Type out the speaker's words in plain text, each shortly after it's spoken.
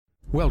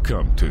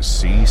Welcome to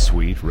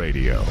C-Suite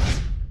Radio.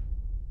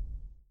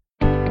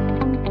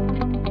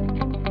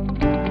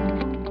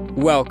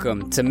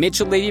 Welcome to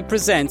Mitchell Levy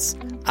Presents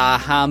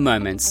Aha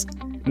Moments.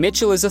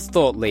 Mitchell is a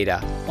thought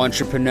leader,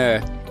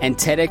 entrepreneur, and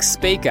TEDx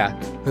speaker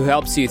who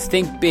helps you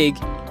think big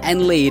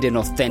and lead an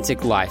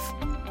authentic life.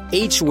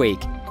 Each week,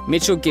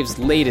 Mitchell gives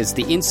leaders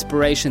the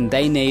inspiration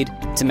they need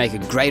to make a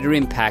greater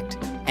impact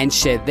and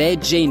share their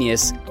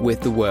genius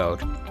with the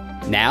world.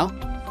 Now,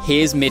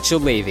 here's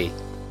Mitchell Levy.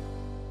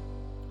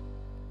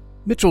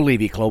 Mitchell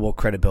Levy, global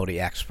credibility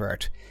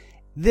expert.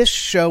 This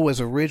show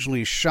was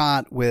originally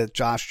shot with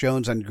Josh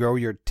Jones on Grow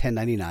Your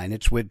 1099.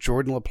 It's with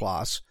Jordan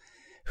LaPlace,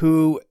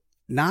 who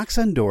knocks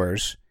on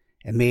doors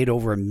and made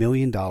over $1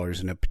 million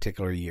in a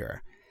particular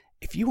year.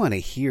 If you want to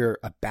hear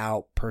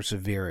about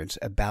perseverance,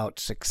 about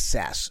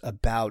success,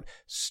 about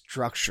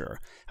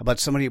structure, about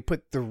somebody who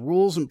put the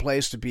rules in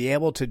place to be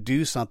able to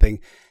do something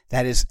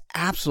that is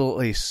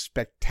absolutely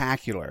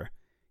spectacular,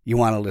 you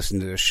want to listen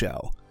to this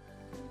show.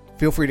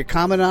 Feel free to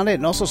comment on it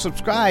and also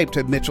subscribe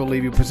to Mitchell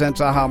Levy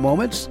Presents Aha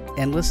Moments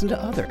and listen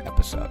to other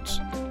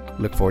episodes.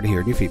 Look forward to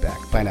hearing your feedback.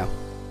 Bye now.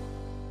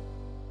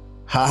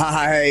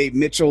 Hi,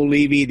 Mitchell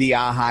Levy, the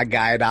Aha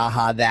Guide,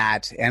 Aha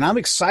That. And I'm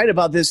excited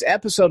about this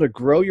episode of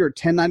Grow Your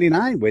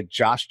 1099 with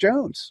Josh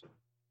Jones.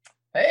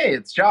 Hey,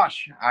 it's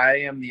Josh. I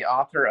am the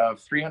author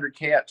of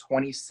 300K at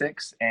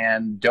 26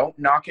 and Don't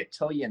Knock It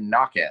Till You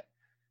Knock It.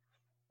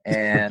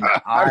 And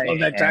I love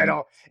that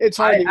title. It's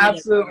hard. I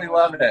absolutely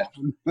love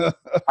it.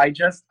 I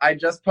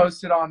just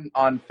posted on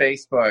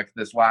Facebook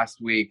this last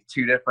week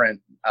 2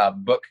 different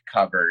book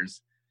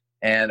covers,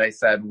 and I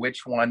said,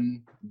 which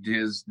one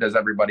does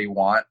everybody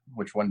want?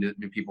 Which one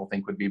do people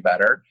think would be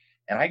better?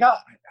 And I got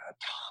a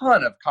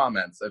ton of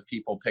comments of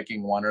people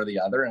picking one or the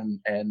other,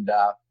 and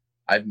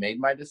I've made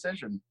my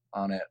decision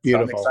on it.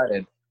 Beautiful. So I'm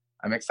excited.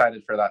 I'm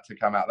excited for that to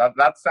come out.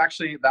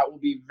 That will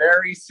be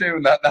very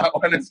soon that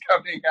one is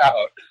coming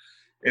out.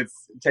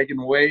 It's taken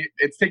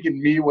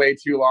me way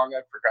too long.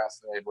 I've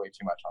procrastinated way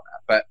too much on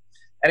that. But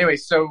anyway,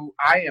 so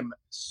I am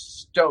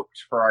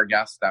stoked for our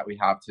guest that we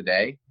have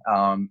today.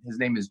 His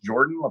name is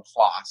Jordan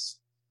LaPlace,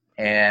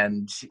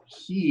 and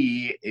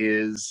he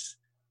is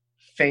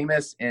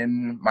famous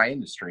in my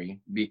industry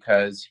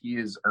because he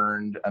has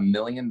earned $1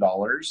 million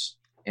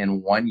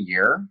in 1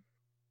 year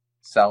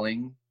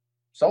selling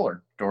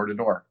solar door to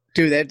door.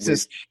 Dude, that's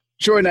just,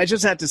 Jordan, I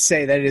just have to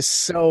say that is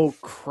so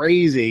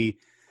crazy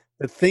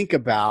to think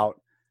about,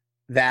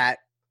 that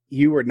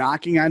you were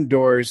knocking on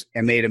doors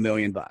and made $1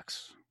 million.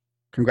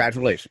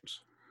 Congratulations.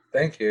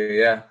 Thank you.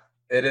 Yeah,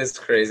 it is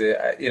crazy.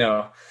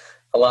 A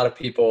lot of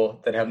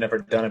people that have never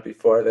done it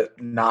before,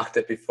 that knocked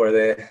it before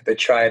they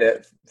tried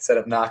it, instead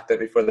of knocked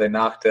it before they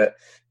knocked it,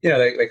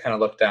 they kind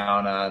of look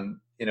down on,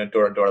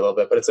 door to door a little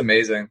bit, but it's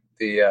amazing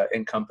the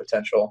income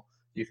potential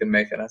you can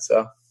make in it.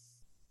 So.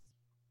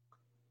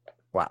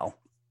 Wow.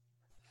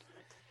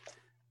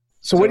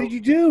 So what did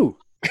you do?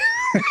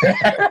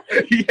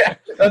 Yeah,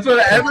 that's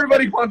what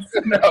everybody wants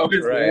to know.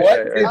 Is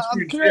right.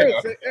 I'm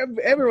curious.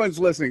 Everyone's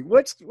listening.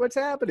 What's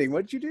happening?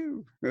 What'd you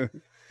do?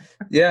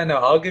 Yeah, no,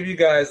 I'll give you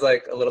guys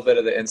like a little bit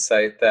of the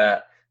insight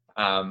that,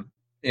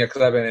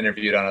 because I've been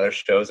interviewed on other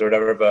shows or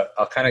whatever, but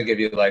I'll kind of give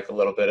you like a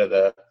little bit of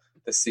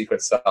the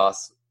secret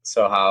sauce.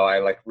 So how I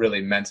like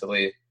really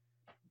mentally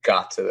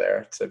got to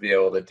there to be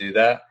able to do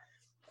that.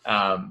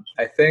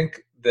 I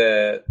think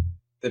the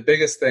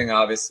biggest thing,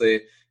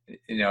 obviously,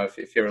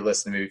 if you ever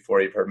listened to me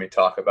before, you've heard me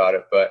talk about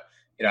it, but,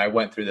 I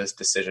went through this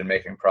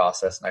decision-making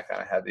process and I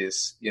kind of had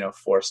these,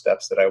 4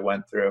 steps that I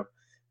went through.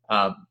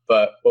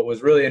 But what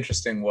was really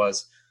interesting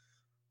was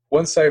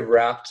once I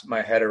wrapped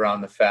my head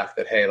around the fact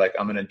that, hey, like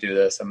I'm going to do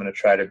this, I'm going to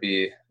try to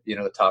be,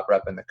 the top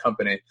rep in the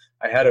company.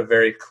 I had a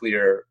very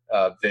clear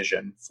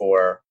vision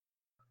for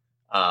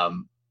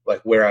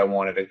like where I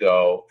wanted to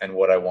go and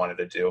what I wanted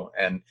to do.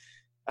 And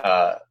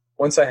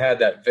once I had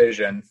that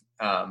vision,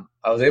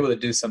 I was able to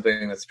do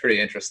something that's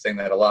pretty interesting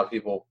that a lot of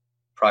people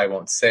probably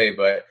won't say,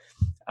 but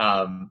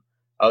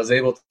I was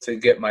able to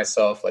get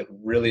myself like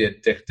really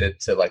addicted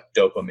to like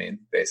dopamine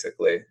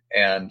basically,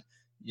 and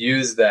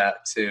use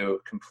that to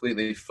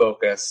completely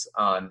focus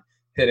on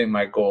hitting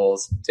my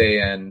goals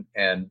day in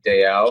and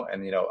day out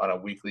and, on a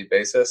weekly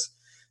basis.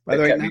 By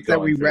the way, not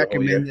that we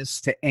recommend this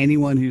to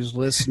anyone who's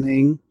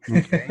listening.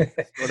 Okay.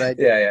 That's what I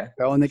do. Yeah.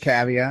 Throw in the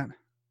caveat.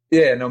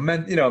 Yeah, no,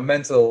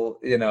 mental,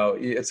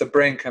 it's a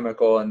brain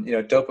chemical, and,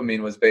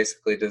 dopamine was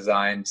basically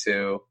designed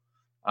to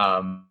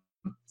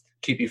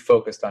keep you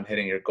focused on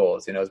hitting your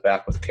goals. It was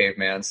back with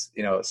cavemans,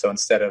 so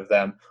instead of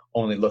them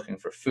only looking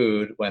for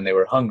food when they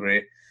were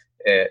hungry,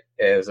 it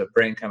was a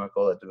brain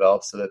chemical that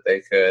developed so that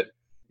they could,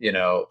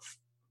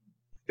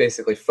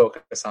 basically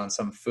focus on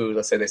some food.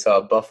 Let's say they saw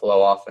a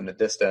buffalo off in the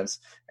distance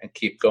and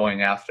keep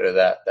going after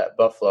that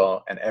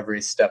buffalo. And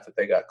every step that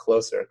they got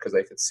closer, because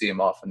they could see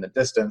him off in the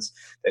distance,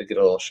 they'd get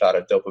a little shot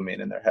of dopamine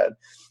in their head.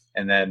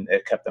 And then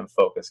it kept them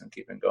focused and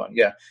keeping going.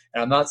 Yeah.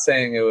 And I'm not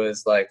saying it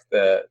was like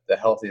the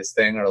healthiest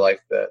thing or like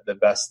the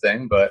best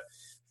thing, but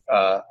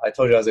I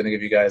told you I was going to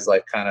give you guys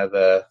like kind of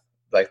the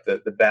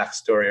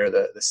backstory or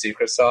the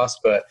secret sauce.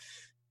 But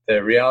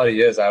the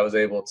reality is I was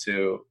able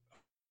to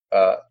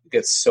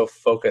get so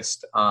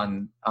focused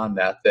on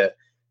that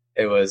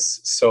it was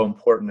so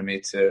important to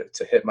me to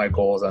hit my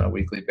goals on a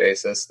weekly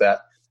basis that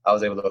I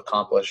was able to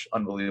accomplish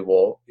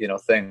unbelievable,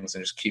 things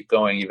and just keep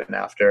going even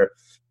after,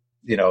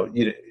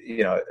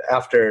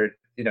 after,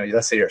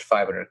 let's say you're at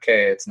 500K,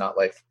 it's not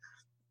like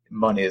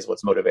money is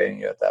what's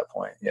motivating you at that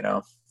point,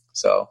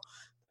 So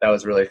that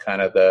was really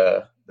kind of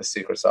the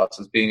secret sauce,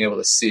 was being able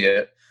to see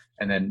it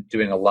and then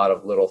doing a lot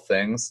of little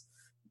things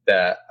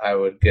that I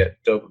would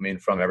get dopamine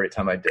from every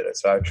time I did it.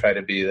 So I would try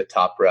to be the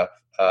top rep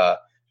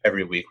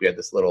every week. We had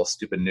this little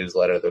stupid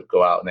newsletter that would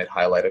go out and they'd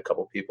highlight a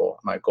couple people.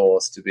 My goal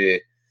is to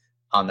be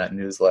on that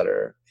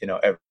newsletter,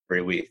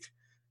 every week.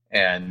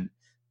 And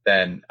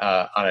then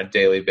on a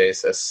daily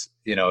basis,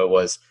 it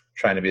was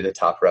trying to be the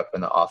top rep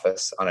in the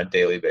office on a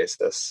daily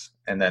basis.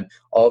 And then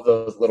all of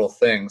those little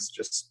things,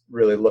 just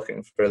really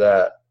looking for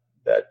that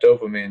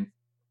dopamine,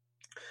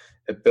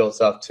 it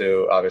built up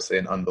to obviously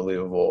an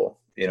unbelievable,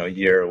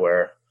 year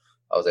where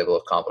I was able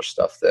to accomplish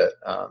stuff that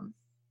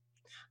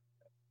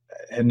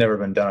had never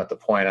been done at the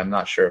point. I'm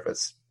not sure if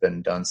it's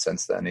been done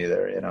since then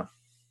either,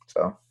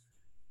 So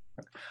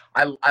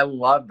I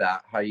love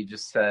that, how you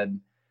just said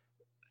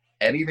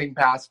anything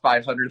past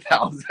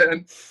 500,000,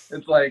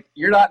 it's like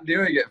you're not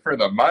doing it for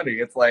the money.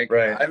 It's like,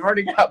 right. I've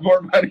already got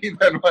more money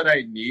than what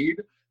I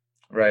need.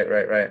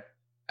 Right.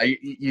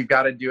 You've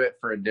got to do it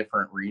for a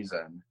different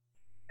reason.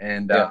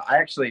 And yeah.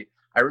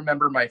 I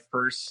remember my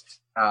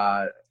first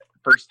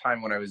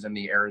time when I was in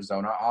the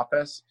Arizona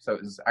office. So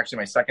it was actually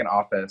my second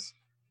office.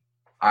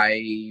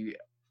 I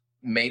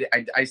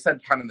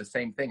said kind of the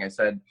same thing. I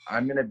said,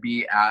 I'm going to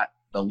be at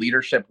the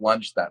leadership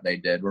lunch that they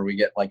did, where we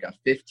get like a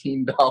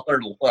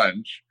 $15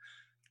 lunch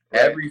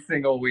every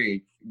single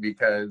week,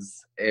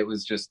 because it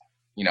was just,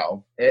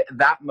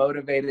 that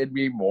motivated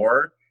me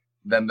more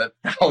than the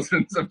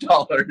thousands of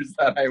dollars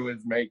that I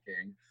was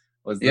making,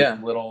 was this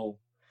little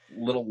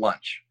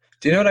lunch.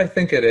 Do you know what I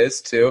think it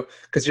is too?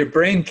 Because your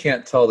brain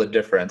can't tell the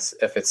difference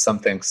if it's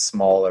something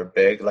small or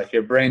big. Like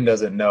your brain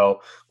doesn't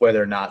know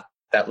whether or not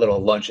that little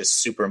lunch is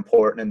super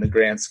important in the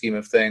grand scheme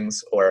of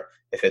things, or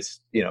if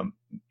it's,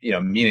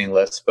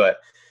 meaningless. But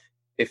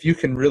if you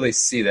can really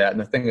see that, and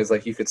the thing is,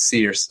 like, you could see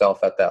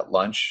yourself at that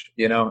lunch,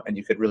 and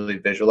you could really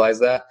visualize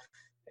that.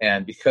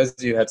 And because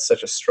you had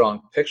such a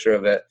strong picture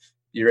of it,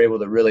 you're able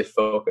to really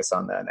focus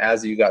on that. And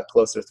as you got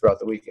closer throughout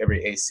the week,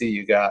 every AC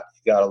you got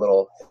a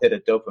little hit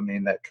of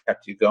dopamine that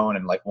kept you going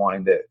and like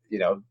wanting to,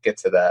 get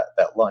to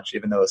that lunch,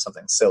 even though it was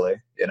something silly,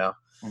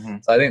 Mm-hmm.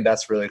 So I think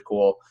that's really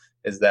cool,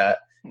 is that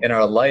in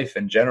our life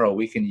in general,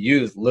 we can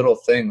use little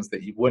things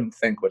that you wouldn't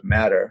think would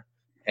matter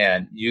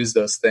and use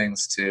those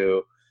things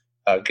to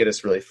get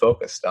us really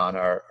focused on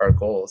our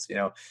goals.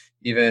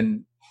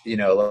 Even,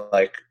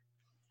 like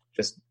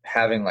just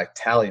having like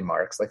tally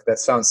marks, like that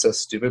sounds so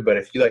stupid, but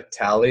if you like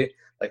tally,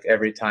 like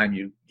every time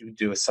you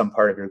do some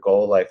part of your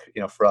goal, like,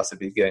 for us it'd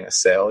be getting a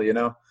sale,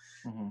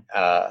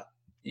 Mm-hmm.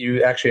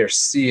 You actually are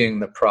seeing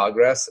the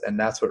progress, and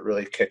that's what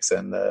really kicks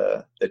in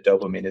the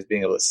dopamine, is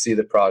being able to see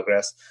the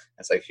progress.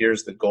 It's like,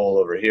 here's the goal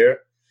over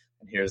here,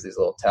 and here's these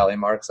little tally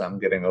marks. I'm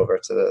getting over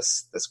to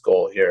this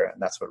goal here. And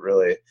that's what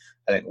really,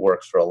 I think,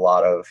 works for a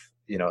lot of,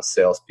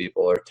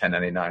 salespeople or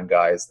 1099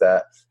 guys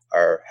that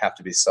have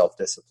to be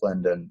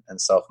self-disciplined and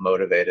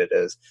self-motivated,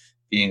 is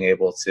being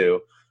able to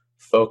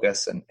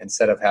focus, and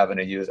instead of having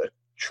to use a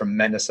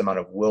tremendous amount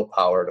of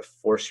willpower to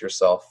force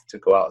yourself to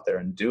go out there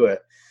and do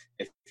it,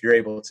 if you're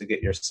able to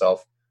get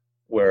yourself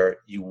where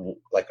you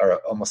like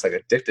are almost like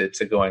addicted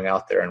to going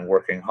out there and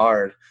working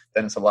hard,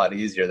 then it's a lot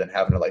easier than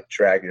having to like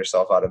drag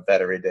yourself out of bed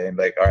every day and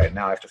be like, all right,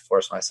 now I have to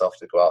force myself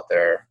to go out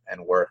there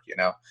and work.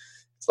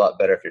 It's a lot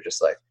better if you're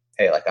just like,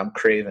 hey, like I'm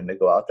craving to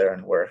go out there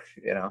and work,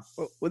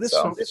 Well,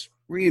 this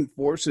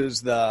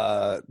reinforces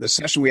the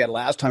session we had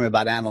last time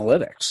about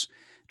analytics.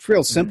 It's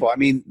real simple. Mm-hmm. I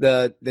mean,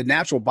 the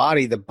natural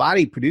body, the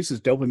body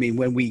produces dopamine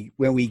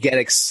when we get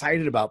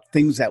excited about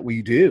things that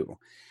we do.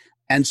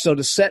 And so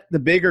to set the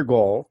bigger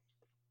goal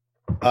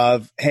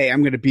of, hey,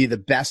 I'm going to be the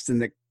best in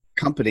the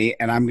company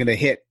and I'm going to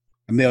hit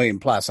 1 million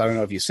plus. I don't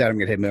know if you said I'm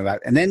going to hit 1 million,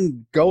 and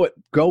then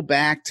go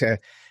back to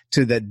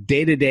the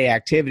day-to-day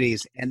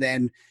activities, and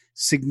then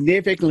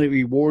significantly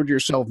reward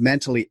yourself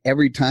mentally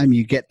every time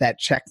you get that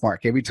check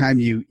mark, every time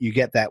you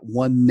get that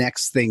one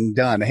next thing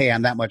done. Hey,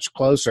 I'm that much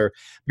closer.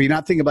 But you're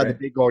not thinking about the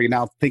big goal. You're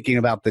now thinking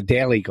about the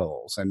daily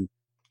goals. And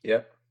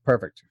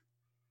perfect.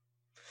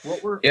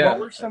 What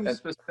were some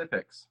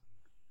specifics?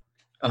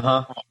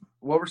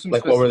 What were some like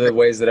specific? What were the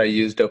ways that I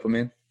used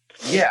dopamine?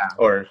 Yeah.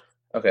 Or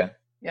okay.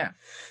 Yeah.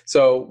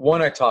 So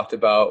one I talked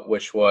about,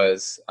 which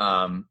was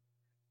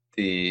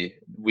the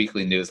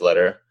weekly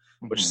newsletter,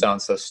 which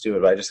sounds so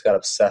stupid, but I just got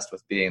obsessed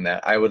with being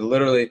that. I would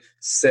literally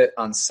sit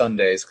on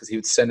Sundays, because he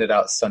would send it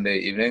out Sunday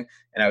evening,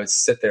 and I would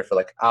sit there for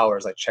like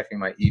hours, like checking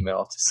my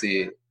email to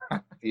see,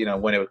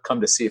 when it would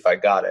come to see if I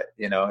got it,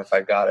 if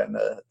I got it in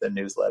the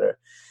newsletter.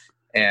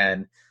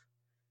 And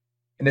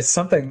it's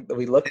something that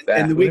we look back.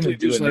 And the weekly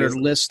newsletter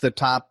lists the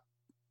top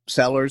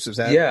sellers, is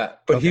that? Yeah,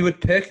 but okay.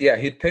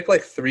 he'd pick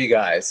like 3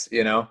 guys,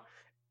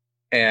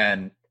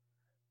 and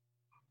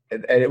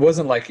and it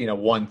wasn't like,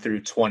 1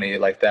 through 20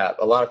 like that.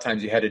 A lot of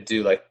times you had to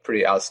do like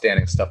pretty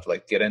outstanding stuff to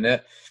like get in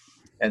it.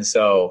 And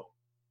so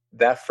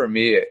that for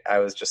me, I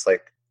was just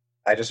like,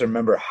 I just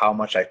remember how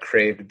much I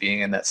craved being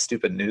in that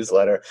stupid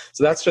newsletter.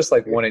 So that's just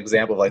like one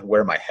example of like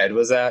where my head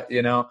was at,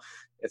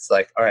 It's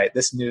like, all right,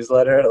 this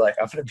newsletter, like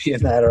I'm going to be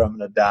in that or I'm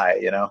going to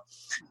die,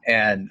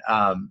 And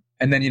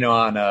then,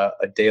 on a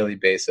daily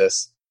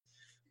basis,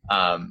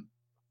 I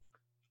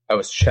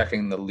was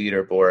checking the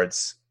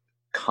leaderboards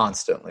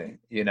constantly,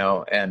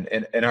 and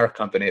in our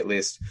company, at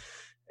least,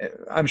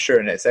 I'm sure,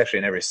 and it's actually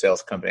in every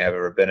sales company I've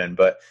ever been in,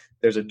 but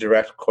there's a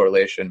direct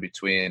correlation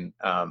between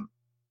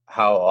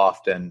how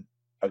often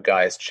a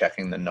guy is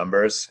checking the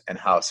numbers and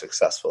how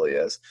successful he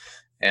is.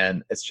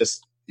 And it's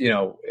just,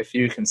 if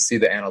you can see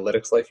the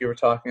analytics like you were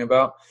talking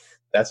about,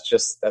 that's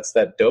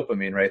that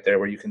dopamine right there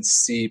where you can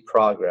see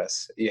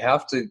progress. You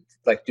have to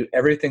like do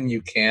everything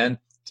you can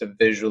to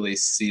visually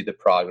see the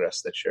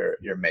progress that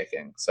you're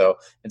making. So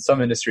in some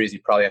industries, you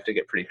probably have to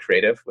get pretty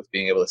creative with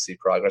being able to see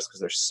progress because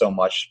there's so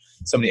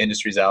many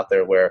industries out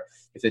there where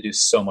if they do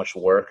so much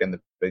work in the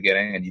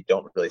beginning and you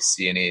don't really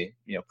see any,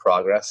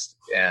 progress,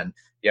 and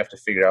you have to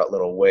figure out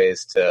little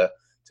ways to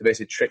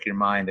basically trick your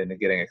mind into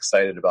getting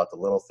excited about the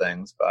little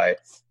things by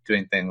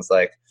doing things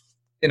like,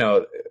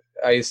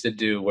 I used to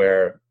do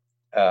where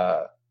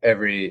I'd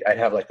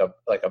have like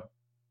a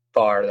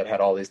bar that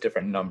had all these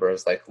different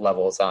numbers, like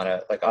levels on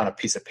it, like on a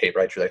piece of paper.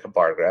 I drew like a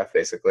bar graph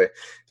basically.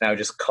 And I would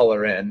just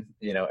color in,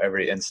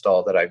 every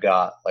install that I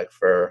got like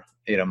for,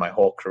 my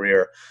whole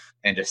career,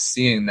 and just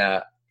seeing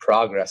that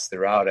progress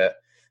throughout it.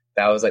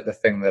 That was like the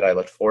thing that I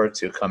looked forward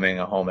to coming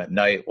home at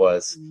night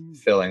was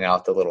filling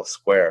out the little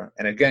square.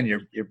 And again,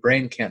 your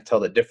brain can't tell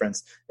the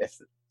difference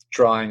if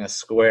drawing a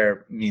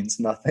square means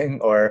nothing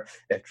or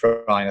if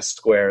drawing a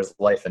square is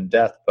life and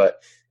death,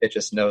 but it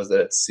just knows that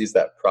it sees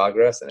that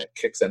progress and it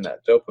kicks in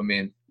that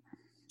dopamine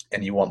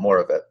and you want more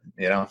of it,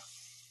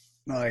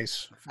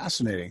 Nice.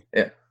 Fascinating.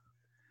 Yeah.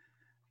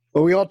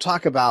 Well, we all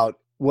talk about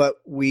what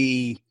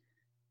we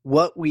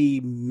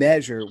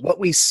measure, what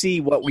we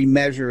see, what we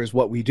measure is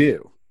what we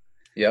do.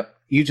 Yep.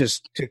 You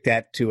just took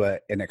that to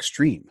an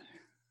extreme.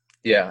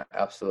 Yeah,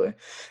 absolutely.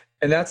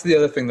 And that's the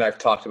other thing that I've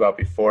talked about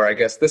before. I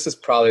guess this is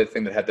probably the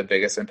thing that had the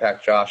biggest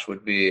impact, Josh,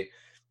 would be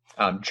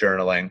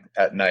journaling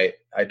at night.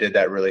 I did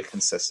that really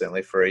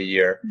consistently for a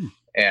year.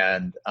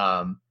 And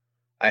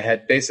I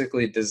had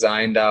basically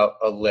designed out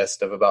a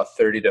list of about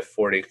 30 to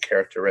 40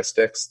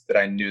 characteristics that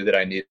I knew that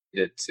I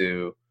needed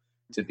to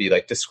be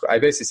like, I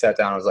basically sat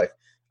down and was like,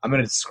 I'm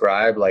going to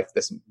describe like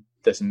this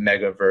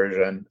mega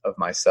version of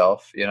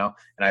myself, and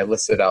I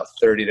listed out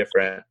 30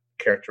 different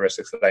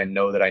characteristics that I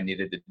know that I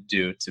needed to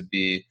do to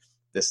be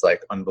this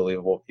like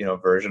unbelievable,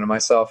 version of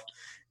myself.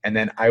 And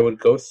then I would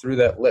go through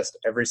that list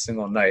every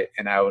single night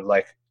and I would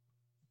like,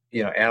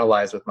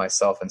 analyze with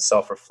myself and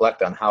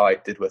self-reflect on how I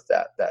did with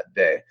that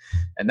day.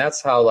 And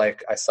that's how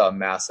like I saw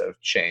massive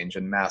change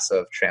and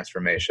massive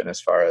transformation as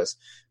far as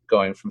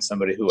going from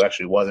somebody who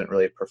actually wasn't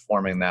really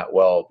performing that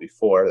well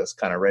before, that's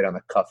kind of right on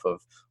the cuff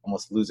of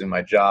almost losing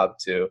my job,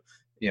 to,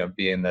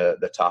 being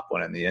the top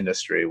one in the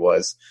industry,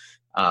 was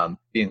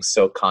being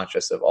so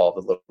conscious of all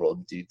the little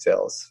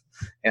details.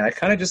 And I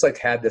kind of just like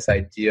had this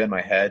idea in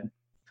my head.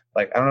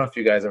 Like, I don't know if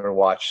you guys ever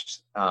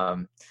watched,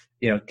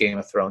 Game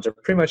of Thrones or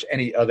pretty much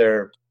any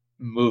other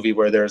movie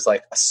where there's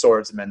like a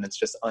swordsman that's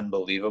just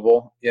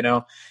unbelievable,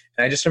 And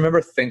I just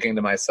remember thinking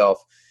to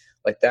myself,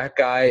 like, that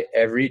guy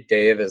every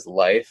day of his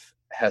life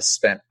has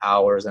spent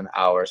hours and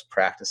hours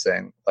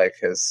practicing like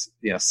his,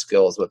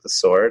 skills with the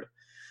sword.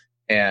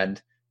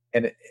 And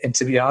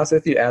to be honest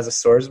with you, as a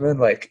swordsman,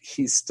 like,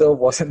 he still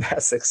wasn't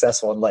that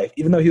successful in life,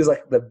 even though he was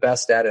like the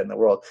best at it in the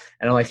world.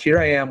 And I'm like, here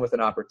I am with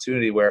an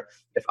opportunity where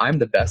if I'm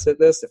the best at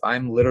this, if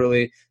I'm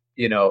literally,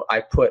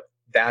 I put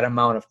that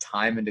amount of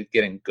time into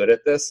getting good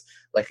at this,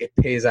 like, it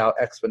pays out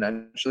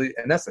exponentially.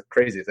 And that's the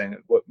crazy thing.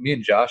 What me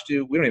and Josh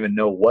do, we don't even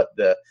know what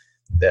the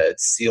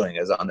ceiling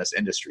is on this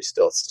industry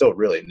still. It's still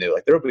really new.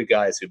 Like, there will be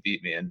guys who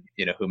beat me and,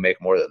 who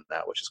make more than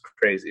that, which is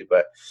crazy.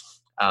 But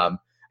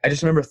I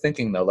just remember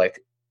thinking though, like,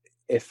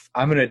 if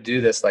I'm going to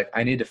do this, like,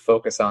 I need to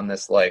focus on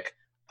this. Like,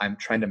 I'm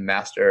trying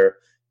to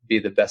be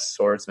the best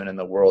swordsman in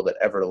the world that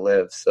ever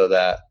lived, so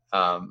that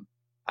I'm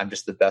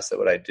just the best at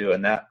what I do.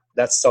 And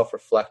that's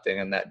self-reflecting,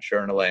 and that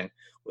journaling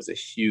was a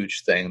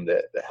huge thing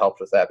that helped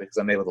with that, because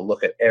I'm able to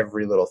look at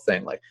every little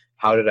thing. Like,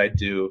 how did I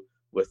do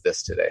with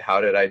this today?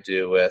 How did I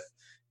do with,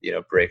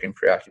 breaking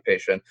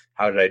preoccupation?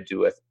 How did I do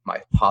with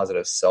my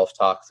positive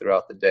self-talk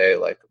throughout the day?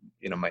 Like,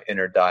 my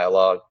inner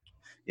dialogue,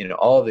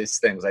 all of these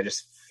things. I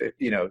just,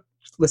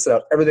 listed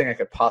out everything I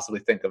could possibly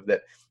think of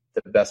that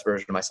the best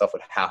version of myself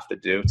would have to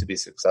do to be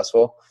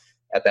successful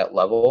at that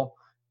level.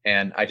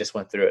 And I just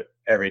went through it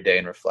every day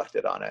and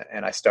reflected on it.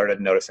 And I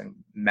started noticing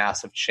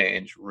massive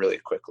change really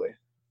quickly.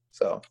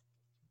 So.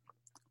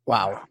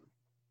 Wow.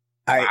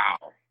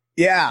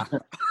 Yeah.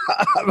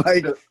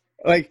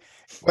 like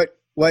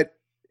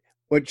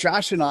what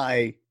Josh and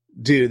I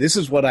do, this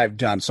is what I've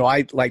done. So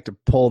I like to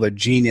pull the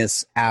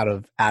genius out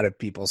of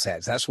people's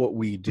heads. That's what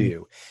we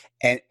do.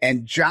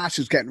 And Josh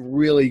has gotten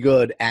really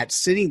good at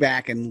sitting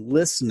back and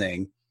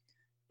listening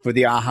for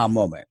the aha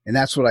moment. And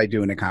that's what I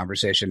do in a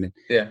conversation.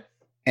 Yeah.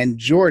 And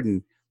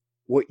Jordan,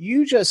 what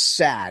you just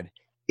said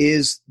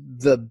is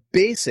the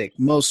basic,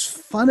 most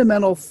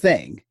fundamental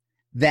thing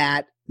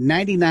that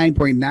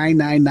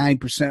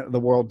 99.999% of the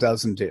world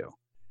doesn't do.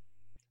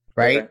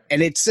 Right. Okay.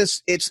 And it's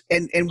just,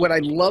 and what I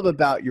love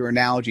about your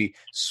analogy,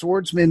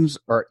 swordsmen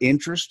are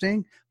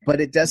interesting,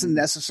 but it doesn't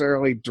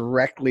necessarily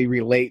directly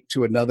relate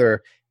to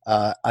another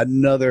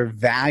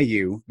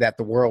value that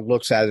the world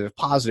looks at as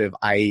positive,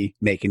 i.e.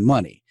 making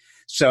money.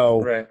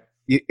 So Right.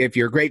 if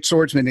you're a great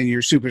swordsman and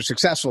you're super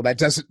successful, that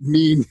doesn't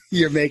mean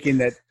you're making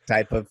that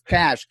type of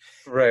cash.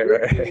 Right.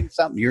 You're doing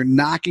something. You're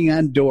knocking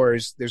on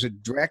doors. There's a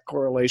direct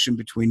correlation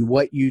between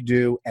what you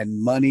do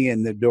and money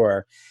in the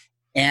door.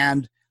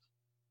 And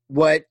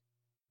what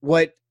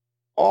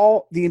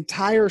all the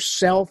entire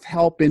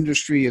self-help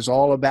industry is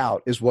all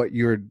about is what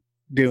you're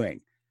doing.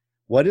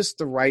 What is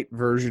the right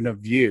version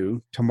of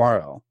you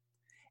tomorrow?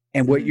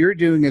 And what you're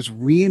doing is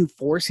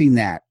reinforcing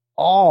that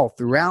all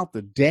throughout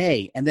the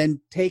day and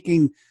then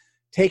taking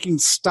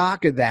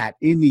stock of that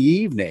in the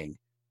evening.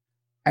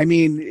 I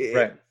mean,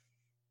 Right.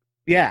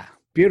 Yeah,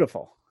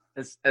 beautiful.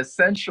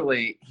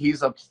 Essentially,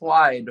 he's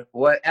applied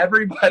what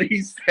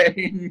everybody's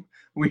saying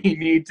we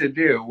need to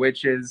do,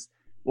 which is,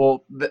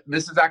 well,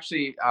 this is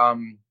actually,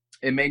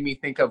 it made me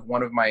think of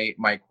one of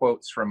my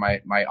quotes from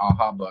my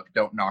aha book,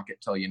 Don't Knock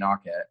It Till You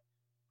Knock It.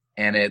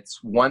 And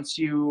it's, once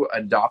you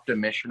adopt a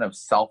mission of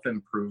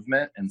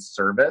self-improvement and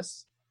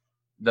service,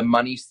 the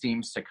money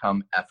seems to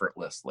come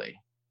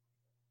effortlessly.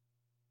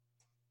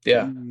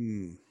 Yeah.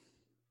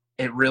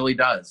 It really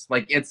does.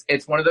 Like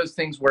it's one of those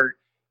things where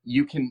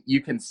you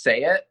can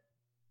say it,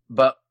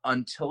 but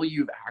until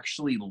you've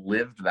actually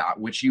lived that,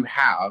 which you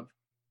have,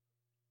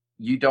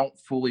 you don't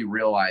fully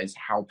realize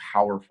how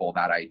powerful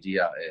that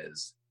idea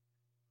is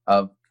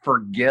of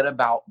forget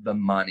about the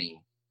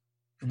money,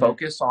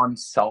 focus on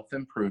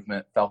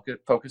self-improvement,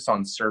 focus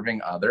on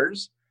serving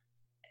others.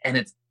 And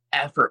it's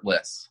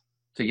effortless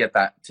to get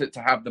that, to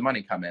have the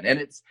money come in. And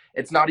it's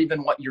not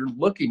even what you're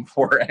looking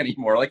for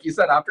anymore. Like you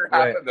said, after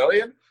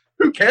 $500,000,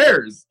 who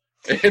cares?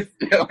 It's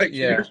like,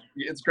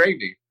 it's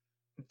gravy.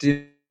 Do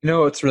you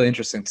know what's really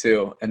interesting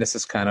too? And this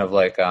is kind of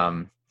like,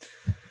 I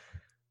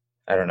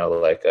don't know,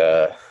 like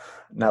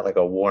not like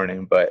a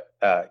warning, but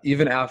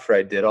even after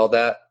I did all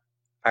that,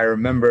 I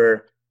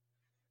remember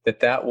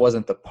that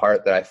wasn't the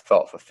part that I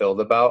felt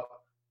fulfilled about.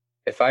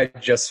 If I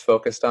just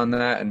focused on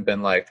that and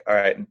been like, all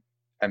right,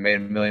 I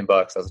made $1 million,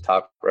 I was a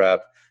top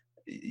rep,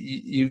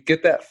 you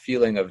get that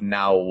feeling of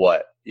now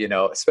what,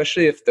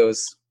 especially if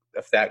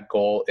that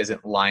goal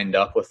isn't lined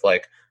up with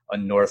like a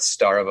North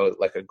Star of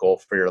a goal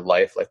for your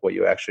life, like what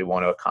you actually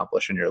want to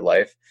accomplish in your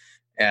life.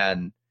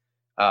 And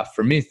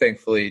for me,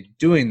 thankfully,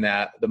 doing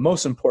that, the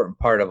most important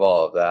part of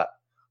all of that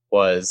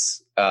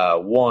was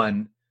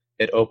one,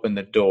 it opened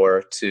the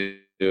door to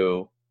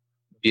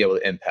be able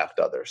to impact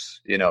others,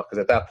 because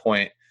at that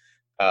point,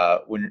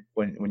 when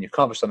you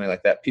accomplish something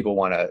like that, people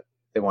want to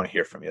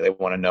hear from you. They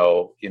want to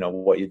know,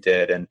 what you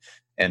did and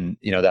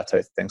that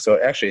type of thing. So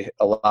it actually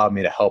allowed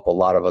me to help a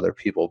lot of other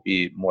people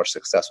be more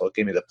successful. It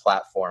gave me the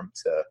platform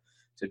to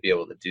be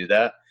able to do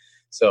that.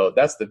 So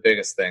that's the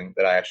biggest thing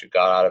that I actually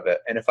got out of it.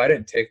 And if I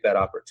didn't take that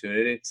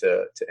opportunity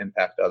to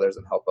impact others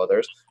and help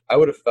others, I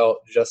would have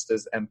felt just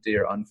as empty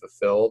or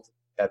unfulfilled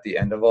at the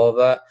end of all of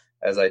that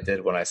as I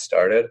did when I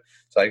started.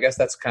 So I guess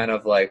that's kind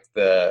of like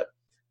the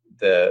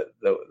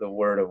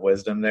word of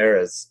wisdom there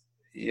is,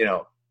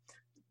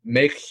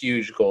 make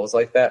huge goals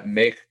like that,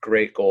 make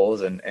great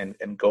goals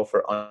and go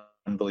for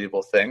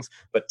unbelievable things,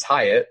 but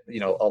tie it,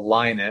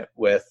 align it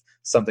with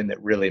something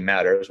that really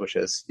matters, which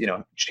is,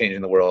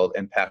 changing the world,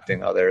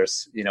 impacting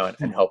others,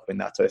 and helping,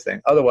 that sort of thing.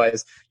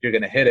 Otherwise you're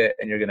going to hit it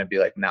and you're going to be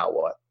like, now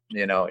what?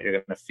 You're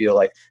going to feel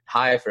like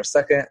high for a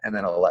second and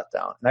then a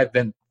letdown. And I've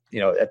been,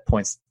 at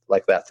points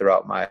like that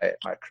throughout my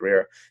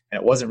career.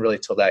 And it wasn't really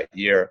till that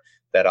year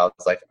that I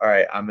was like, all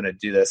right, I'm going to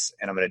do this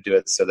and I'm going to do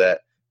it so that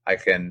I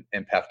can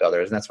impact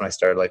others. And that's when I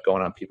started like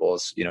going on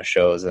people's,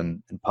 shows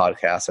and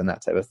podcasts and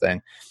that type of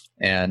thing.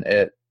 And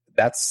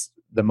that's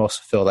the most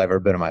fulfilled I've ever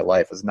been in my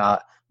life. Is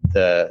not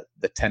the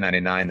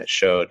 1099 that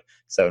showed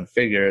 7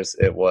 figures.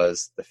 It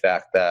was the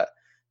fact that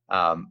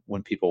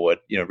when people would,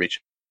 reach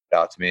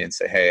out to me and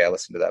say, hey, I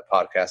listened to that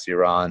podcast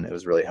you're on. It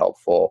was really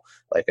helpful.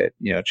 Like it,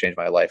 changed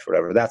my life or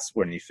whatever. That's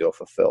when you feel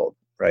fulfilled.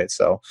 Right.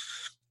 So,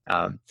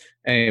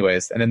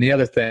 anyways, and then the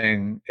other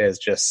thing is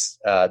just,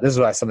 this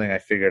is something I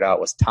figured out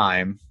was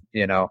time,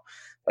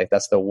 like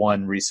that's the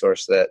one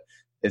resource that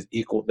is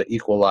the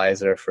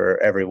equalizer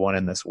for everyone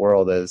in this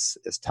world is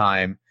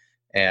time.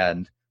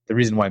 And the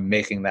reason why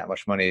making that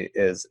much money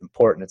is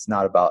important, it's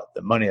not about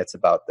the money, it's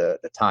about the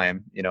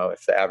time.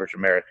 If the average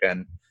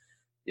American,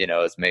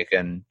 is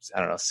making, I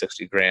don't know,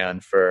 60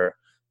 grand for,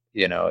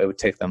 it would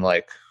take them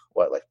like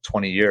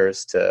 20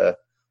 years to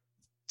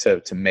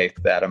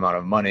make that amount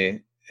of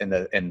money in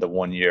the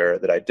 1 year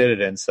that I did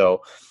it in.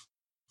 So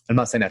I'm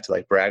not saying that to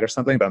like brag or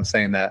something, but I'm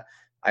saying that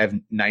I have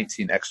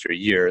 19 extra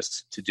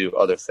years to do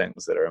other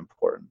things that are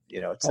important, to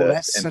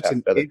that's impact such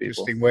an other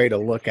interesting people. way to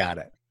look at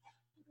it.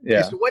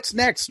 Yeah. So what's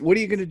next? What are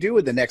you going to do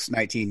with the next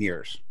 19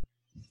 years?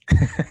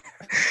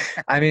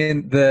 I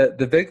mean,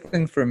 the big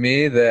thing for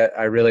me that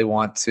I really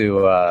want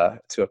to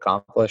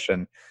accomplish,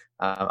 and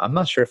I'm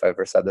not sure if I've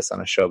ever said this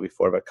on a show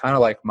before, but kind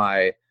of like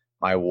my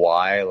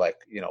why, like,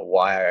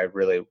 why I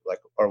really like,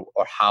 or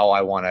how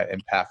I want to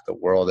impact the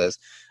world is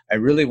I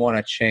really want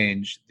to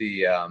change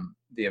the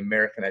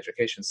American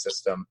education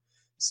system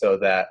so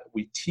that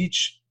we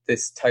teach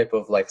this type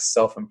of like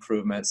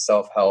self-improvement,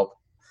 self-help,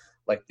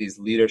 like these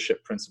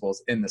leadership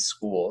principles in the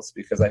schools,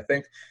 because I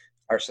think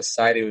our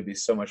society would be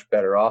so much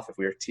better off if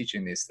we were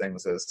teaching these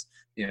things as,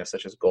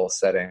 such as goal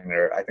setting,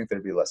 or I think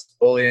there'd be less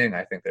bullying.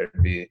 I think there'd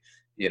be,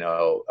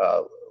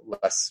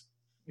 less,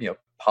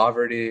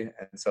 poverty.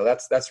 And so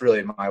that's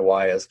really my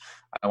why, is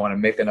I want to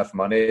make enough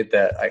money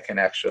that I can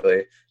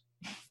actually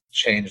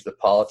change the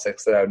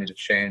politics that I would need to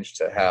change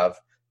to have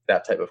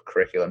that type of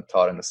curriculum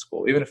taught in the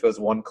school. Even if it was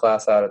one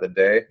class out of the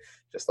day,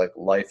 just like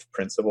life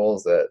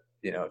principles that,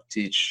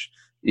 teach,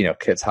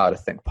 kids how to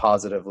think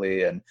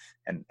positively and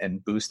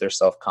boost their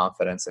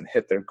self-confidence and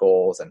hit their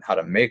goals and how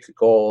to make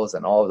goals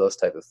and all of those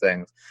type of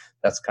things.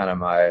 That's kind of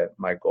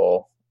my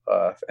goal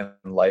in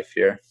life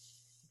here.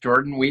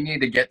 Jordan, we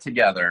need to get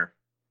together.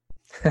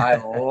 I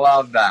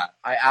love that.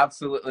 I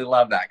absolutely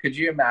love that. Could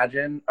you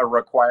imagine a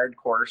required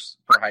course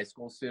for high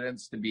school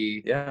students to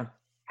be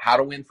how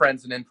to win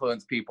friends and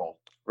influence people?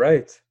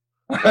 Right.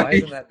 Why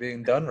isn't that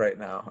being done right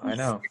now? I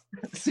know.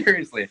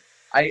 Seriously.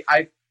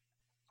 I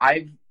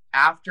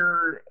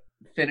after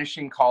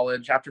finishing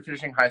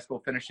high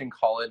school, finishing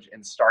college,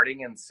 and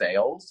starting in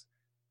sales,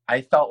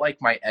 I felt like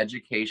my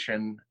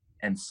education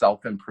and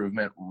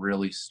self-improvement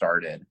really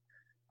started.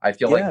 I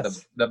feel like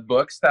the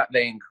books that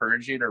they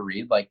encourage you to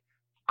read, like,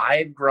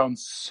 I've grown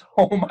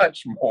so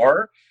much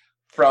more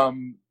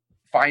from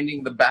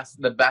finding the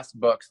best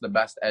books, the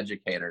best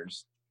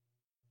educators.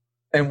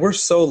 And we're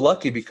so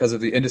lucky because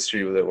of the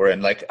industry that we're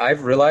in. Like,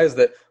 I've realized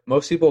that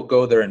most people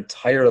go their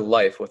entire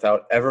life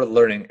without ever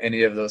learning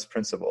any of those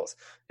principles.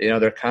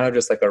 They're kind of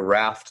just like a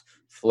raft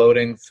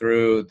floating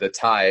through the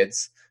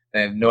tides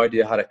and have no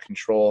idea how to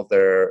control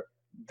their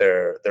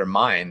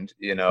mind,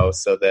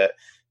 so that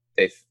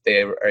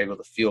they are able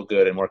to feel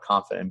good and more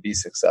confident and be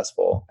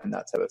successful and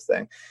that type of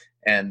thing.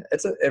 And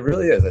it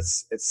really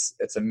is.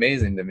 It's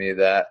amazing to me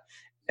that,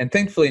 and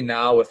thankfully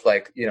now with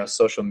like,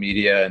 social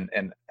media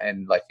and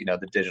like,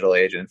 the digital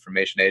age and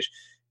information age,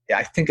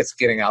 I think it's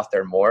getting out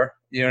there more,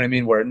 you know what I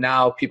mean? Where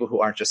now people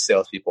who aren't just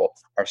salespeople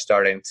are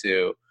starting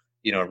to,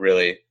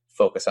 really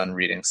focus on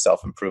reading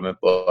self-improvement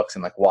books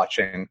and like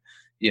watching,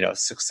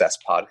 success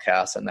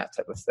podcasts and that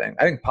type of thing.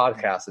 I think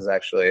podcasts has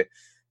actually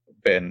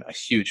been a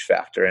huge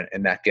factor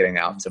in that getting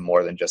out to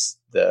more than just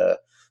the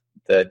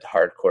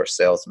hardcore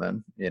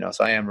salesman,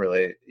 so I am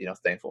really,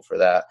 thankful for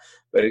that.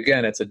 But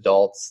again, it's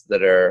adults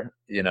that are,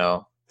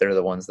 they're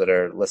the ones that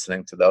are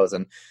listening to those.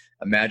 And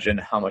imagine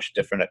how much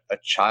different a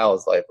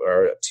child's life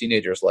or a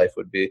teenager's life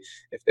would be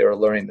if they were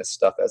learning this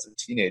stuff as a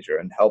teenager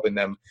and helping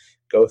them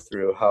go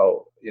through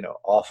how,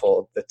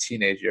 awful the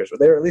teenage years were.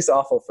 They were at least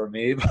awful for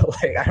me, but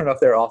like, I don't know if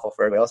they're awful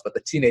for everybody else, but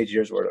the teenage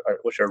years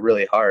which are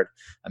really hard.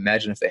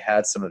 Imagine if they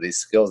had some of these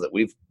skills that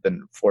we've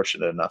been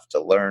fortunate enough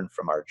to learn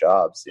from our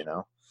jobs,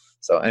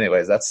 So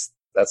anyways, that's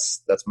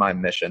my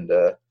mission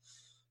to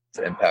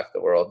impact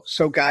the world.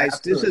 So guys,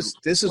 this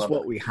is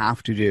what we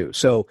have to do.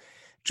 So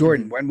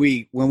Jordan, when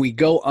we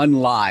go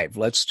unlive,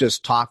 let's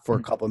just talk for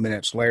a couple of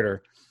minutes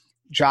later.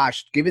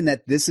 Josh, given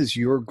that this is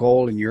your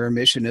goal and your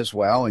mission as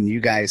well, and you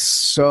guys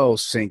so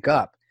sync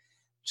up,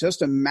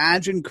 just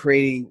imagine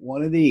creating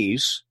one of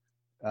these.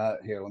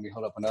 Here, let me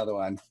hold up another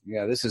one.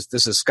 Yeah, this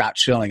is Scott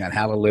Schilling on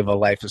how to live a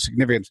life of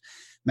significance.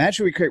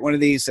 Imagine we create one of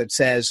these that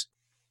says,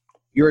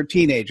 you're a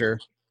teenager,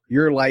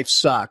 your life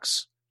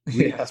sucks.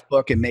 Read this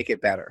book and make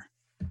it better.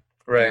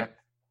 Right.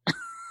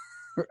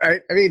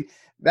 Right. I mean,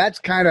 that's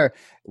kind of,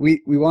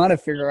 we want to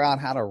figure out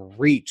how to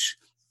reach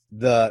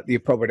the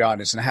appropriate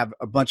audience and have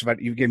a bunch of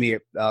it. You give me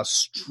a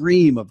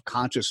stream of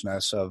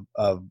consciousness of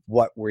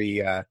what we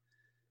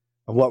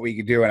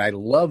can do. And I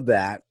love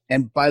that.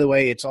 And by the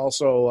way, it's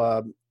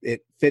also,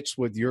 it fits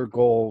with your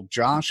goal,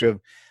 Josh,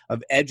 of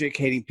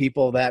educating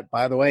people that,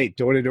 by the way,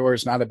 door to door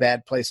is not a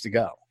bad place to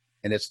go.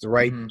 And it's the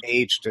right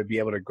age to be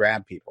able to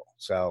grab people.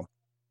 So,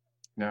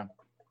 yeah.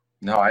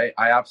 No, I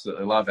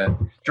absolutely love it.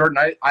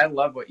 Jordan, I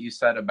love what you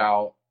said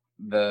about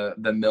the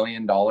 $1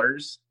 million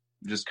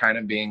just kind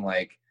of being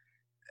like,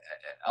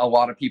 a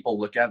lot of people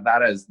look at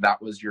that as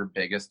that was your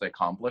biggest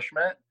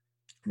accomplishment.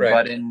 Right.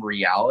 But in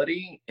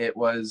reality, it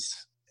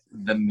was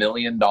the $1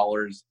 million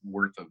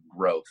worth of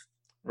growth.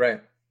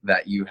 Right.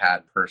 That you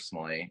had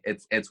personally.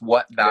 It's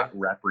what that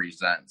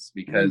represents,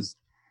 because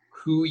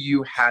who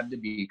you had to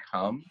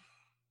become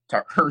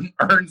to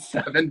earn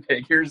 7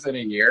 figures in a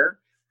year,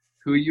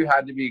 who you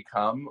had to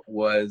become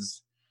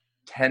was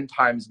 10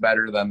 times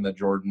better than the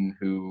Jordan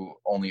who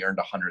only earned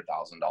 $100,000.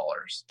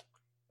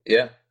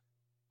 Yeah.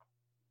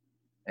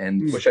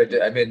 And which I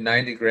did. I made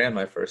 90 grand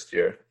my first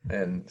year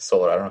in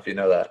solar. I don't know if you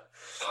know that.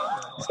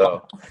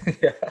 So,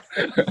 yeah.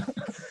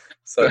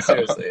 So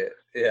seriously,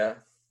 yeah,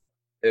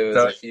 it was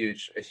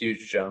a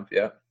huge jump.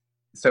 Yeah.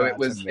 So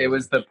That's it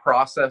was the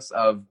process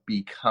of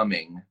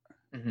becoming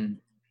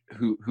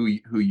who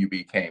you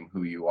became,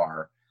 who you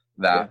are.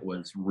 That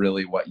was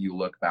really what you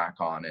look back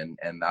on,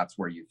 and that's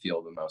where you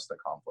feel the most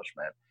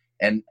accomplishment.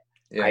 And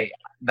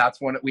that's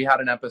when we had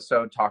an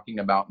episode talking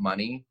about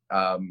money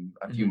a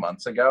few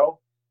months ago,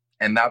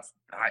 and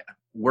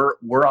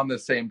we're on the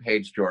same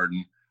page,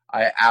 Jordan.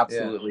 I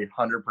absolutely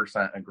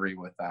 100% agree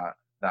with that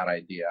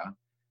idea.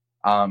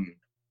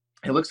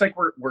 It looks like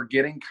we're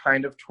getting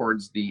kind of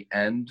towards the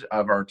end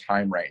of our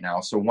time right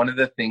now. So one of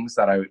the things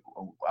that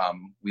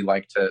we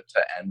like to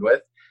end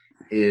with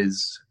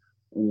is,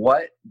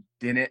 what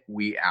didn't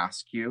we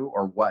ask you,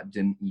 or what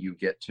didn't you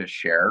get to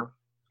share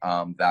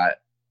that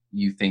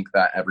you think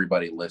that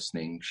everybody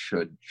listening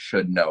should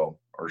know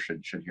or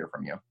should hear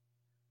from you?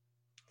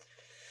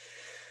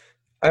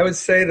 I would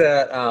say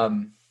that,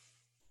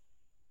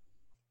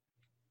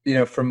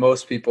 for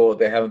most people,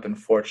 they haven't been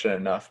fortunate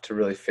enough to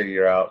really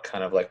figure out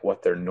kind of like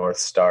what their North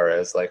Star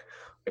is, like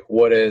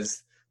what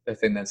is the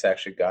thing that's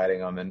actually guiding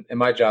them. And in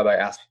my job, I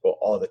ask people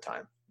all the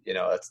time,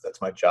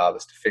 that's my job,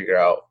 is to figure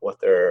out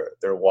what their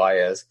why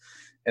is.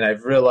 And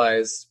I've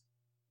realized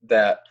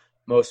that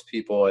most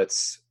people,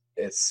 it's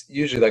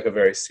usually like a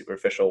very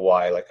superficial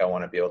why. Like, I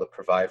want to be able to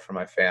provide for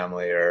my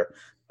family, or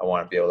I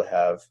want to be able to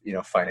have,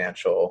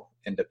 financial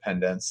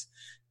independence.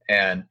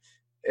 And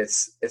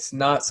it's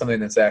not something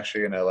that's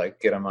actually going to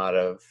like get them out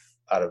of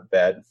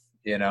bed,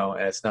 and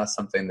it's not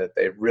something that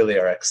they really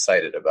are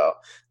excited about.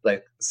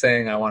 Like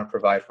saying, I want to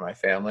provide for my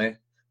family,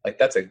 like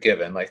that's a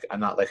given. Like, I'm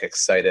not like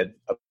excited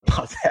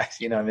about that.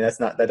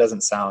 That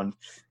doesn't sound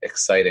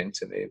exciting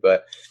to me,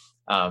 but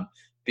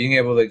being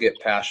able to get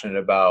passionate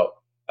about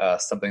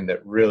something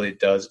that really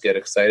does get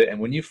excited. And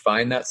when you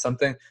find that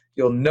something,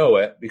 you'll know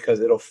it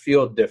because it'll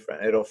feel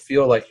different. It'll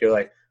feel like you're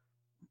like,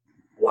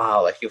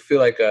 wow, like you'll feel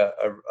like a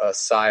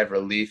sigh of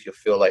relief. You'll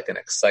feel like an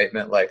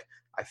excitement, like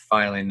I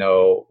finally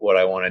know what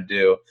I want to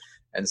do.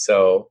 And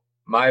so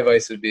my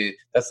advice would be,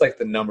 that's like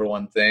the number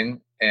one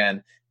thing.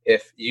 And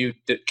if you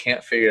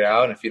can't figure it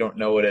out, and if you don't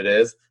know what it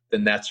is,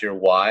 then that's your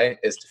why,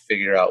 is to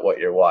figure out what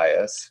your why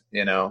is,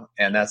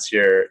 and that's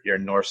your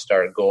North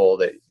Star goal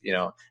that,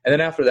 and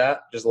then after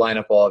that, just line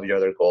up all of your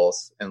other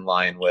goals in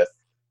line with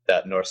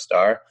that North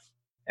Star,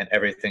 and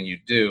everything you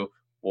do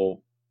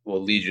will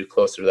lead you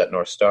closer to that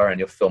North Star, and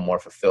you'll feel more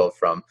fulfilled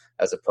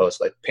as opposed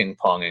to like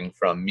ping-ponging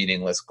from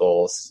meaningless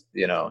goals,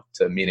 to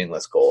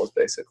meaningless goals,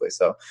 basically.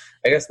 So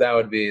I guess that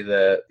would be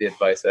the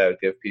advice that I would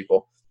give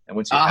people. And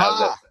once you have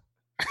that,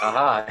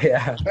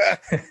 yeah.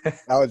 That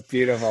was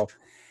beautiful.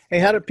 Hey,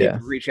 how do people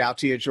reach out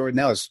to you, Jordan?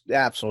 That was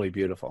absolutely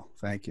beautiful.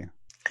 Thank you.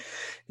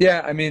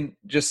 Yeah,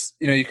 just,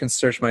 you can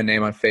search my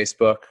name on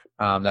Facebook.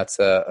 That's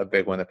a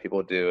big one that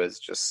people do, is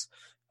just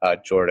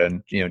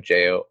Jordan,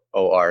 JordanLace,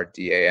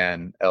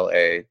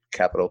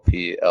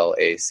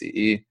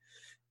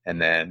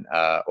 and then,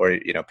 or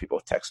people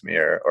text me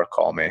or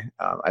call me.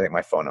 I think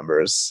my phone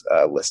number is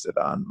listed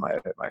on my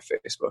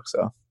Facebook.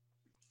 So,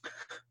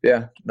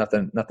 yeah,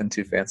 nothing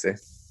too fancy.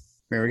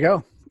 There we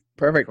go.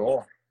 Perfect.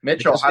 Cool.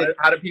 Mitchell,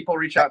 how do people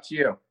reach out to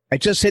you? I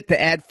just hit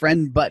the add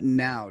friend button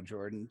now,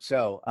 Jordan.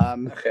 So,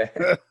 okay.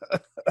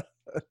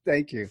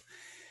 Thank you.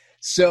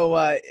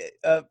 So,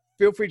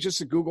 feel free just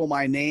to Google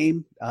my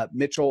name,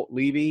 Mitchell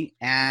Levy,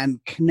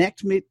 and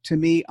connect to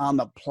me on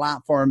the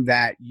platform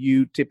that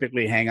you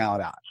typically hang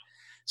out on.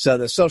 So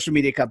the social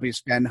media companies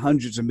spend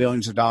hundreds of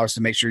millions of dollars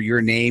to make sure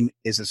your name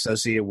is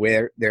associated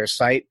with their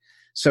site.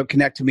 So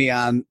connect to me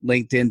on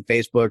LinkedIn,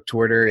 Facebook,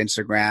 Twitter,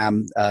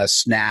 Instagram,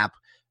 Snap,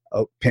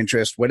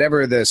 Pinterest,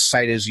 whatever the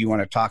site is you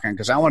want to talk on,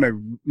 because I want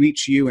to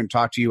reach you and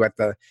talk to you at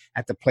the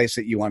place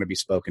that you want to be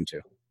spoken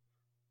to.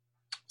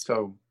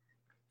 So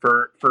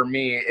for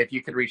me, if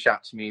you could reach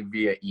out to me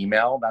via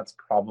email, that's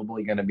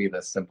probably going to be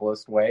the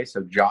simplest way.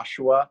 So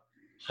Joshua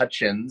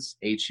Hutchins,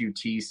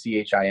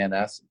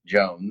 Hutchins,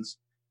 Jones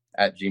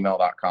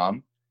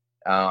 @gmail.com.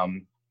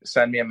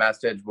 Send me a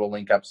message. We'll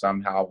link up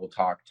somehow. We'll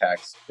talk,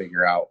 text,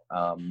 figure out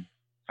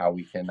how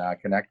we can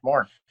connect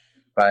more.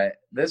 But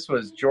this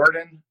was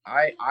Jordan.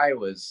 I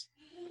was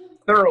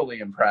thoroughly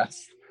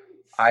impressed.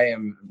 I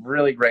am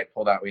really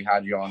grateful that we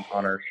had you on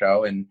our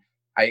show. And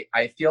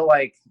I feel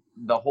like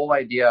the whole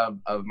idea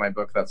of my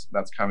book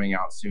that's coming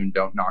out soon,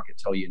 Don't Knock It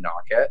Till You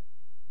Knock It,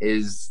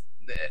 is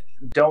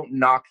don't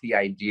knock the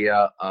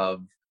idea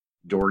of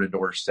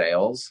door-to-door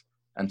sales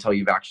until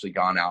you've actually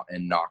gone out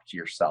and knocked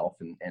yourself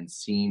and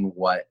seen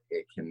what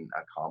it can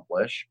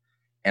accomplish.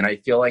 And I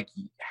feel like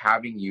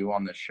having you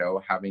on the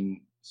show,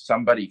 having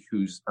somebody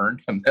who's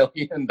earned $1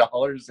 million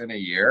in a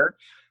year,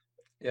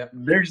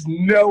 there's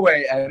no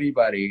way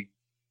anybody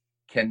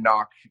can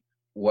knock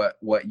what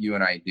you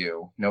and I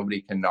do.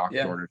 Nobody can knock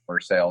door-to-door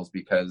sales,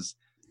 because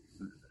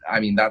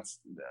that's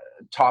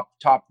top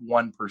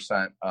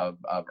 1%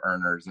 of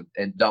earners.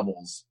 It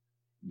doubles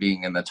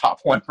being in the top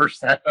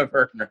 1% of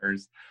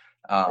earners.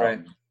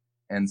 Right.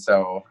 And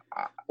so,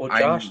 well,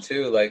 Josh,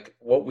 too, like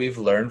what we've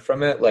learned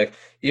from it, like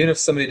even if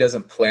somebody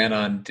doesn't plan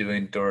on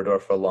doing door-to-door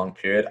for a long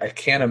period, I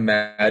can't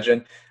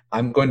imagine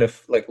I'm going to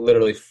like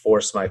literally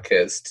force my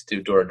kids to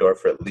do door-to-door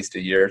for at least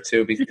a year or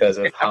two because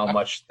of how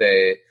much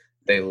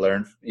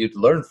you'd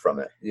learn from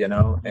it, you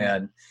know?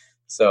 And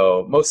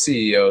so most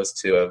CEOs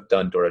too have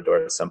done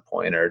door-to-door at some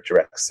point or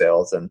direct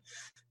sales. And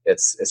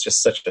it's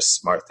just such a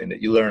smart thing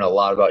that you learn a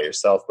lot about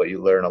yourself, but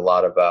you learn a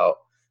lot about,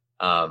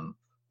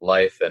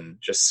 life and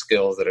just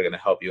skills that are going to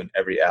help you in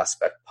every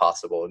aspect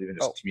possible, even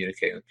just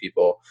communicating with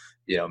people,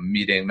 you know,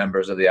 meeting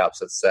members of the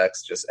opposite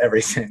sex, just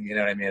everything, you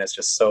know what I mean? It's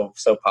just so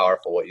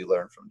powerful what you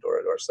learn from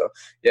door-to-door. So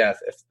yeah,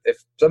 if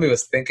somebody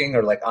was thinking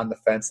or like on the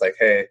fence, like,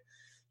 hey,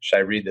 should I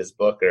read this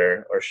book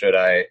or should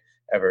I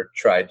ever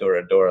try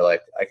door-to-door?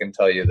 Like I can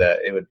tell you that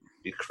it would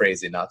be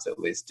crazy not to at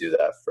least do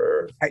that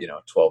for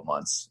 12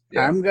 months.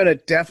 Yeah. I'm going to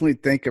definitely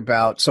think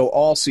about, so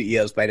all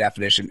CEOs by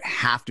definition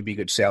have to be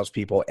good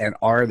salespeople and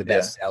are the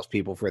best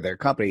salespeople for their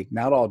company.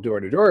 Not all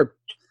door-to-door.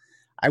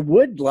 I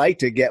would like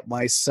to get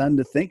my son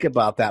to think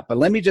about that, but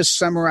let me just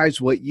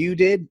summarize what you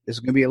did. This is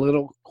going to be a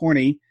little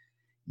corny.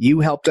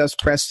 You helped us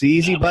press the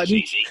easy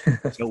button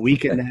so we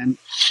can then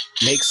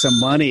make some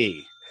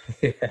money.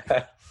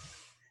 Yeah.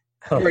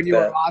 Jordan, you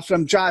were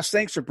awesome. Josh,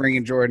 thanks for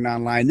bringing Jordan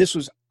online. This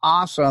was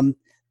awesome.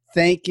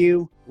 Thank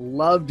you.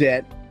 Loved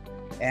it.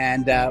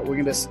 And we're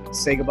going to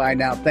say goodbye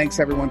now. Thanks,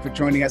 everyone, for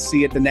joining us. See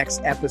you at the next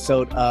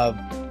episode of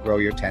Grow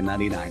Your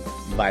 1099.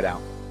 Bye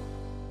now.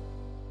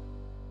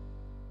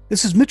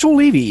 This is Mitchell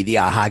Levy, the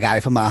AHA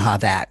guy from AHA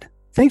That.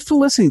 Thanks for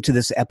listening to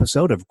this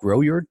episode of Grow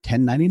Your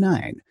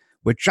 1099,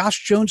 where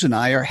Josh Jones and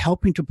I are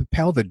helping to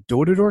propel the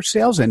door-to-door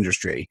sales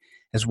industry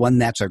as one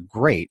that's a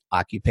great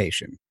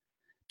occupation.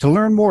 To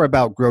learn more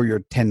about Grow Your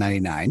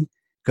 1099,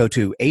 go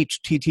to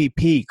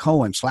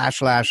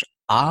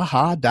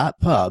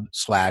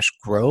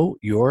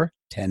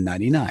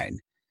http://aha.pub/growyour1099.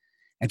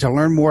 And to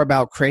learn more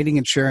about creating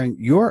and sharing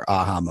your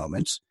aha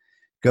moments,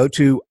 go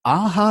to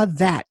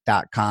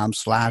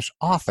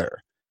ahathat.com/author,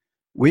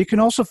 where you can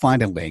also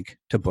find a link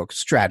to book a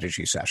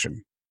strategy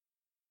session.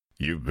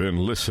 You've been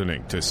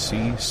listening to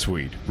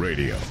C-Suite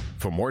Radio.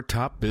 For more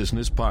top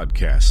business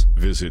podcasts,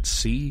 visit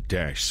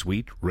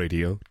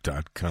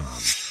c-suiteradio.com.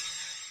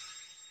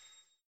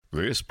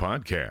 This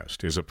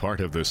podcast is a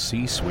part of the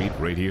C-Suite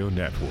Radio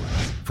Network.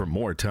 For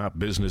more top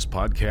business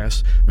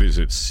podcasts,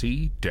 visit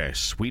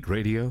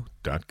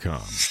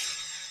c-suiteradio.com.